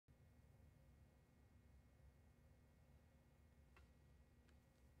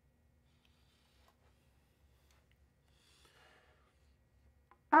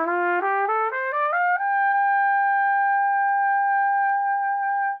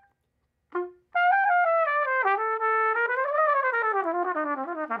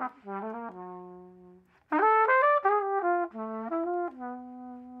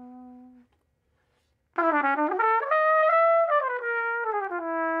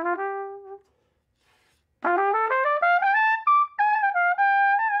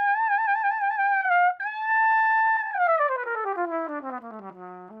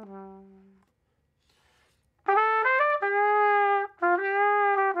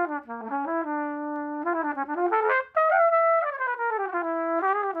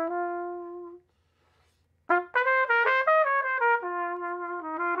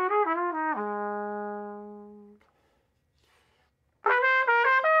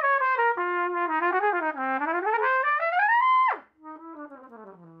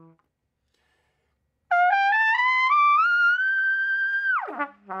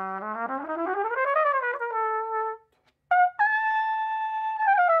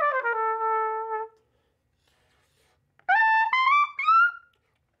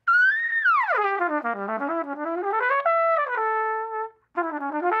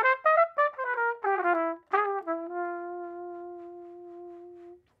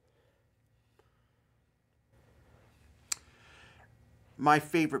My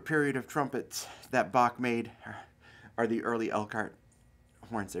favorite period of trumpets that Bach made are the early Elkhart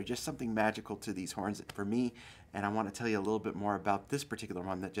horns. They're just something magical to these horns for me, and I want to tell you a little bit more about this particular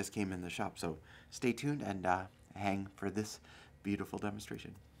one that just came in the shop. So stay tuned and hang for this beautiful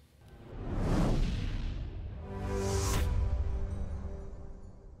demonstration.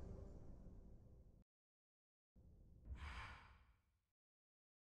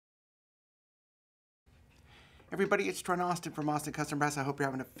 Everybody, it's Trent Austin from Austin Custom Brass. I hope you're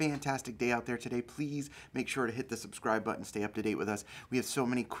having a fantastic day out there today. Please make sure to hit the subscribe button, stay up to date with us. We have so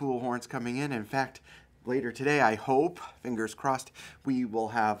many cool horns coming in. In fact, later today, I hope, fingers crossed, we will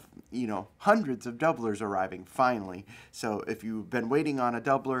have, hundreds of doublers arriving finally. So if you've been waiting on a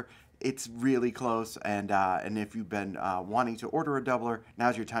doubler, it's really close, and if you've been wanting to order a doubler,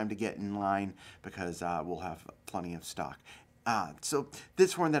 now's your time to get in line because we'll have plenty of stock. So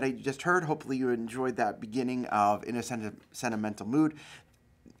this horn that I just heard, hopefully you enjoyed that beginning of In a Sentimental Mood.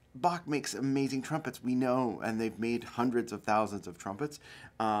 Bach makes amazing trumpets, we know, and they've made hundreds of thousands of trumpets.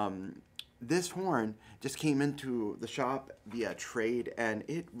 This horn just came into the shop via trade, and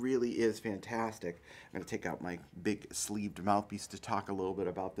it really is fantastic. I'm going to take out my big sleeved mouthpiece to talk a little bit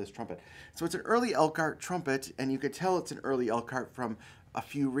about this trumpet. So it's an early Elkhart trumpet, and you could tell it's an early Elkhart from a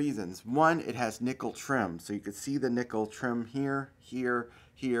few reasons. One, it has nickel trim, so you could see the nickel trim here, here,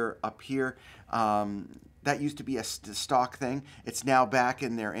 here, up here. That used to be a stock thing. It's now back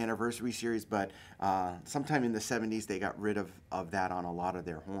in their anniversary series, but sometime in the 70s they got rid of that on a lot of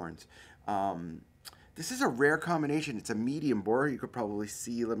their horns. This is a rare combination. It's a medium bore. You could probably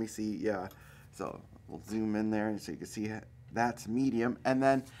see, let me see, yeah. So we'll zoom in there so you can see that's medium. And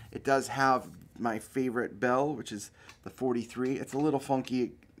then it does have my favorite bell, which is the 43. It's a little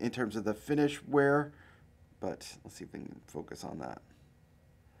funky in terms of the finish wear, but let's see if we can focus on that.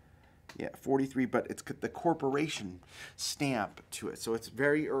 Yeah, 43, but it's the corporation stamp to it. So it's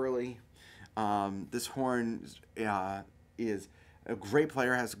very early. This horn is a great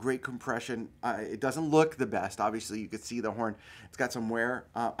player, has great compression. It doesn't look the best. Obviously, you could see the horn. It's got some wear.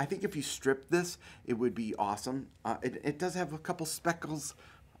 I think if you strip this, it would be awesome. It does have a couple speckles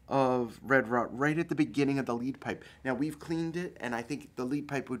of red rot right at the beginning of the lead pipe. Now, we've cleaned it, and I think the lead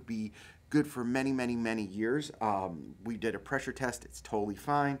pipe would be good for many, many, many years. We did a pressure test. It's totally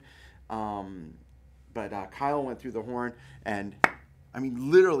fine. But Kyle went through the horn, and I mean,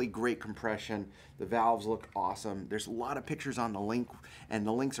 literally great compression. The valves look awesome. There's a lot of pictures on the link, and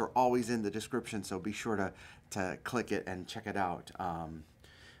the links are always in the description, so be sure to click it and check it out.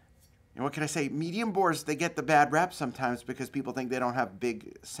 And what can I say? Medium bores, they get the bad rap sometimes because people think they don't have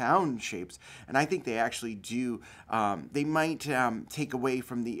big sound shapes, and I think they actually do. They might take away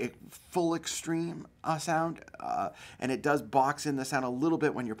from the full extreme sound, and it does box in the sound a little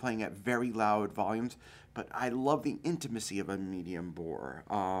bit when you're playing at very loud volumes, but I love the intimacy of a medium bore.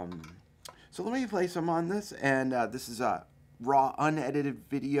 So let me play some on this, and this is a raw, unedited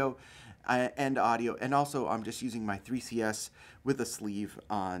video and audio, and also I'm just using my 3CS with a sleeve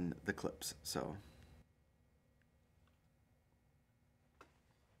on the clips. So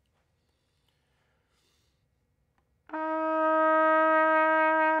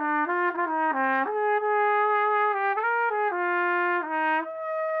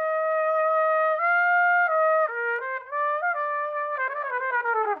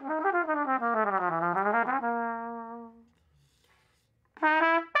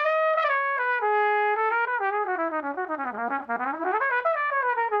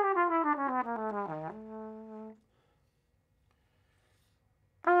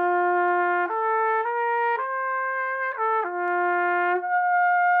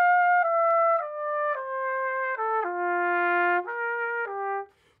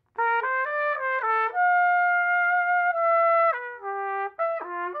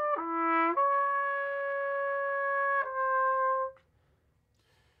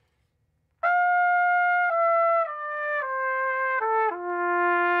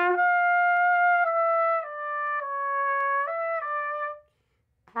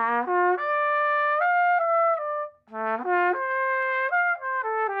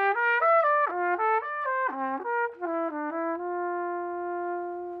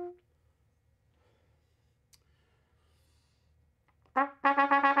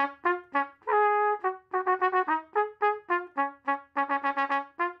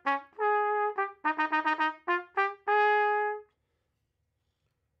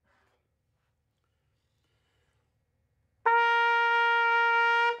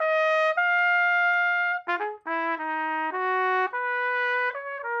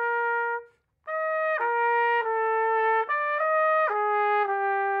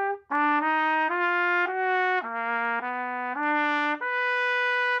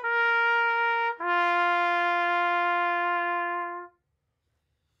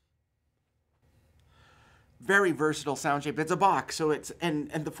very versatile sound shape. It's a Bach, so it's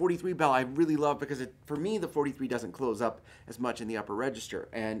and the 43 bell I really love because for me the 43 doesn't close up as much in the upper register,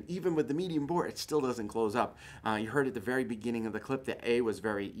 and even with the medium bore it still doesn't close up. You heard at the very beginning of the clip that A was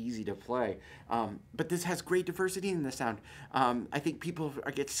very easy to play, but this has great diversity in the sound. I think people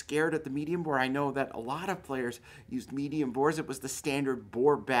get scared at the medium bore. I know that a lot of players used medium bores. It was the standard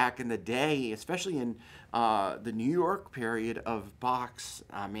bore back in the day, especially in the New York period of Bach's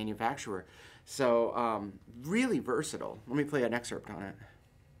manufacturer. So really versatile. Let me play an excerpt on it.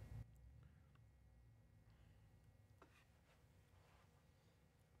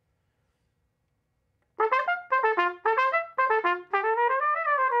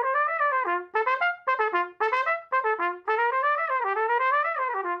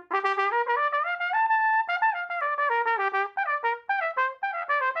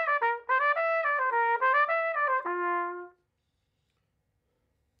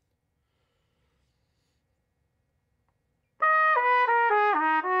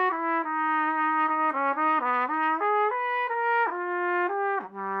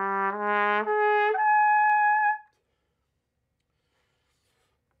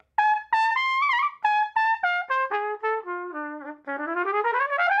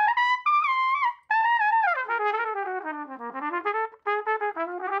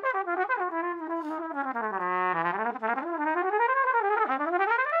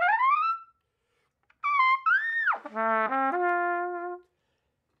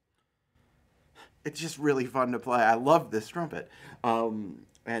 It's just really fun to play. I love this trumpet.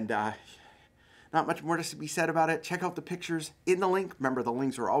 Not much more to be said about it. Check out the pictures in the link. Remember, the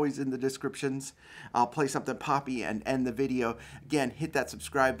links are always in the descriptions. I'll play something poppy and end the video. Again, hit that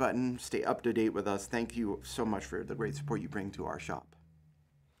subscribe button. Stay up to date with us. Thank you so much for the great support you bring to our shop.